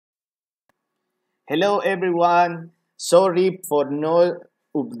Hello everyone. Sorry for no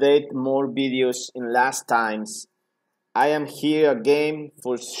update more videos in last times. I am here again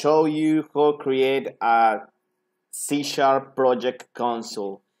for show you how create a C# project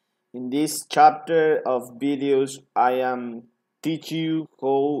console. In this chapter of videos, I am teach you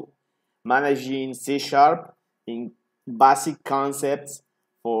how managing C# in basic concepts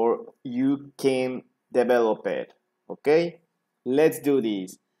for you can develop it. Okay, let's do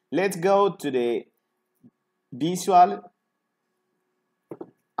this. Let's go to the visual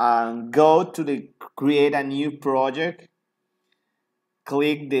and go to the create a new project.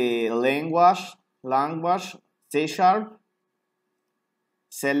 Click the language C sharp,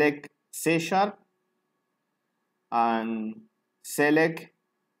 select C sharp and select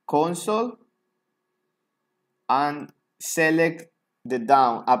console and select the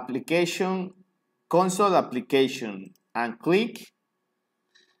down application console application and click,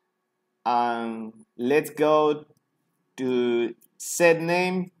 and let's go to set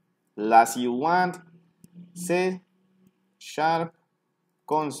name as you want, C sharp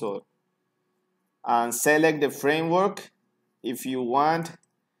console, and select the framework. If you want,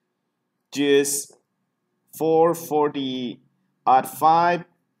 just 440 at 5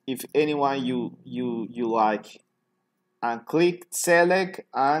 if anyone you like, and click select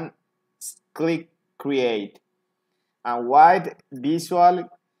and click create. And white visual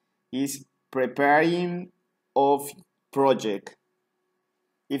is preparing of project.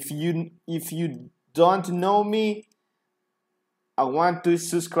 If you don't know me, I want to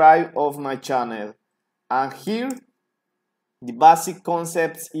subscribe of my channel. And here the basic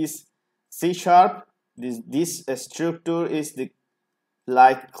concepts is C sharp. This structure is the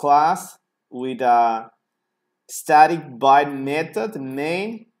like class with a static byte method.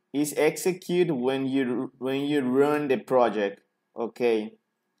 Main is execute when you run the project. Okay,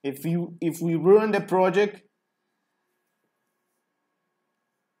 if we run the project,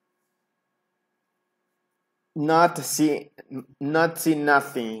 not see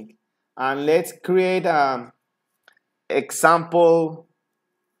nothing. And let's create a example.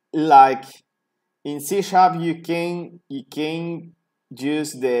 Like in C sharp, you can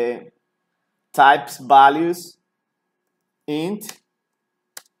use the types values. Int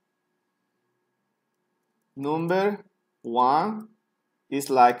number 1 is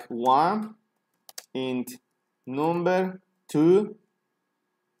like 1. Int number 2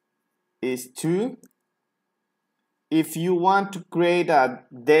 is 2. If you want to create a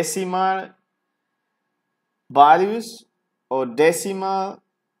decimal values or decimal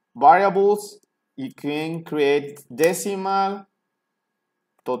variables, you can create decimal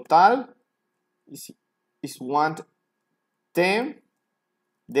total is 110,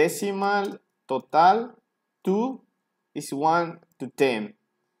 decimal total 2 is 1 to 10.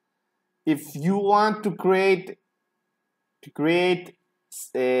 If you want to create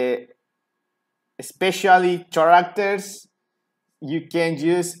especially characters, you can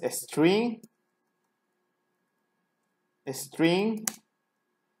use a string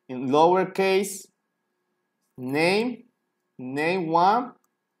in lowercase, name 1,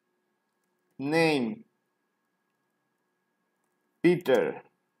 name Peter.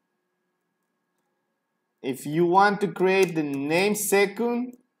 If you want to create the name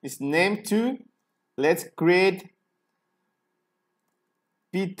second, is name 2. Let's create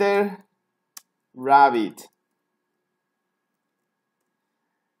Peter Rabbit.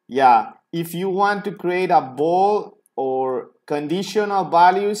 Yeah, if you want to create a ball or conditional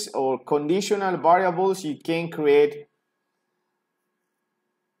values or conditional variables, you can create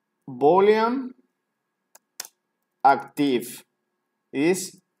boolean active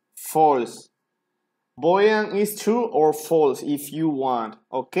is false. Boolean is true or false if you want.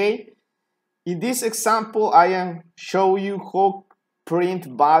 Okay, in this example I am show you how print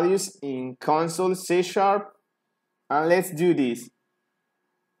values in console C sharp, and let's do this.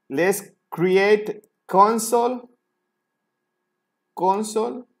 Let's create console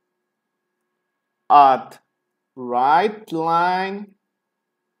at write line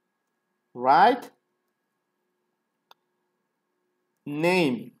write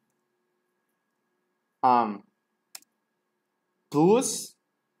name plus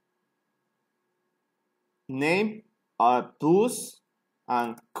name plus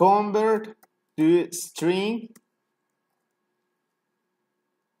and convert to string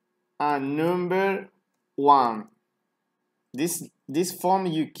and number 1. This form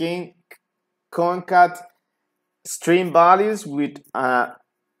you can concat string values with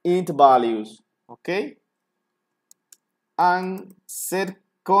int values. Okay, and set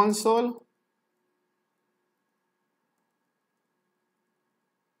console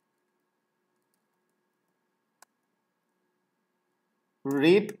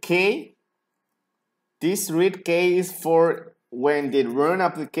read key. This read key is for when the run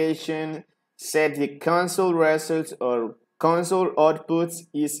application set the console results or console outputs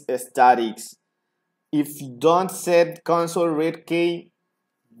is static. If you don't set console read key,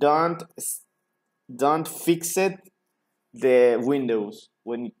 don't fix it the windows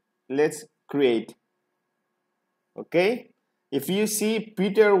when let's create. Okay, if you see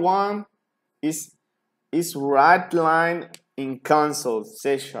Peter 1 is write line in console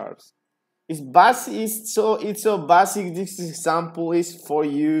C#. It's basic. It's so basic. This example is for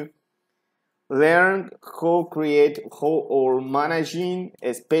you learn how create how or managing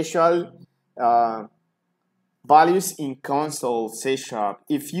a special values in console C#.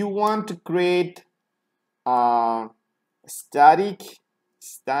 If you want to create static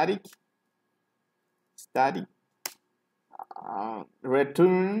static static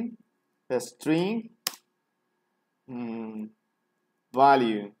return a string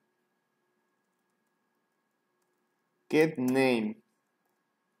value get name.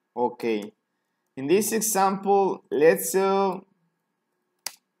 Okay, in this example let's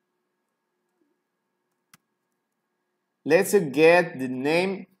get the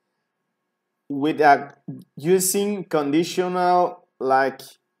name with using conditional, like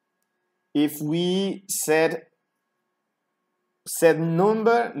if we set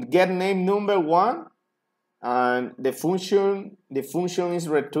number get name number 1 and the function is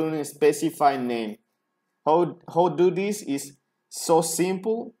return a specified name. How do this is so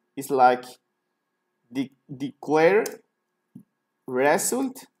simple. It's like declare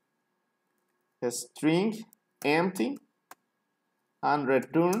result a string empty and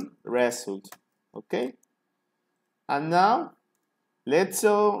return result. Okay, and now let's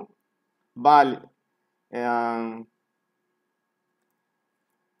value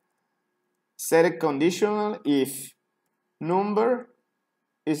set a conditional if number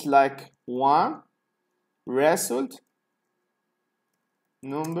is like 1 result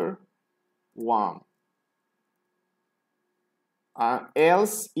number 1,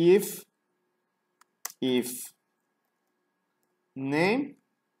 else if name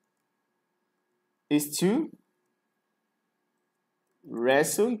is 2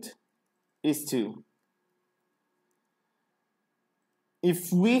 result is 2.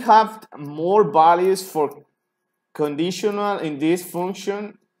 If we have more values for conditional in this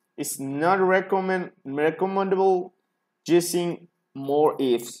function, it's not recommendable using more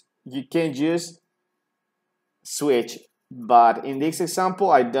ifs. You can just switch, but in this example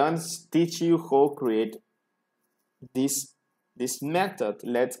I don't teach you how to create this method.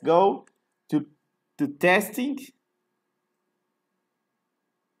 Let's go to testing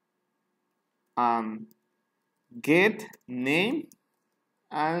get name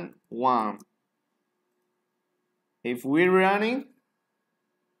and 1. If we're running,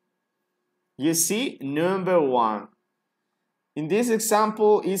 you see number 1. In this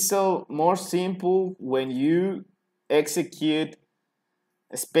example, it's so more simple when you execute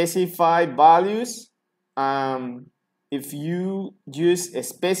specified values. If you use a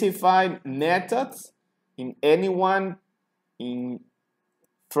specified methods in anyone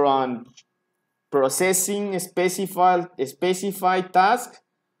from processing a specified task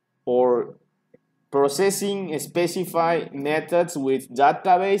or processing specified methods with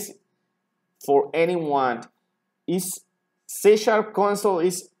database for anyone, is C# console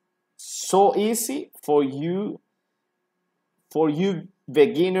is so easy for you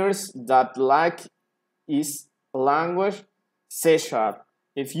beginners that like is language C#.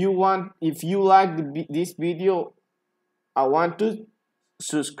 If you like this video, I want to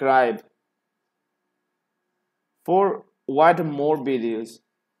subscribe for what more videos.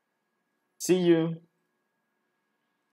 See you.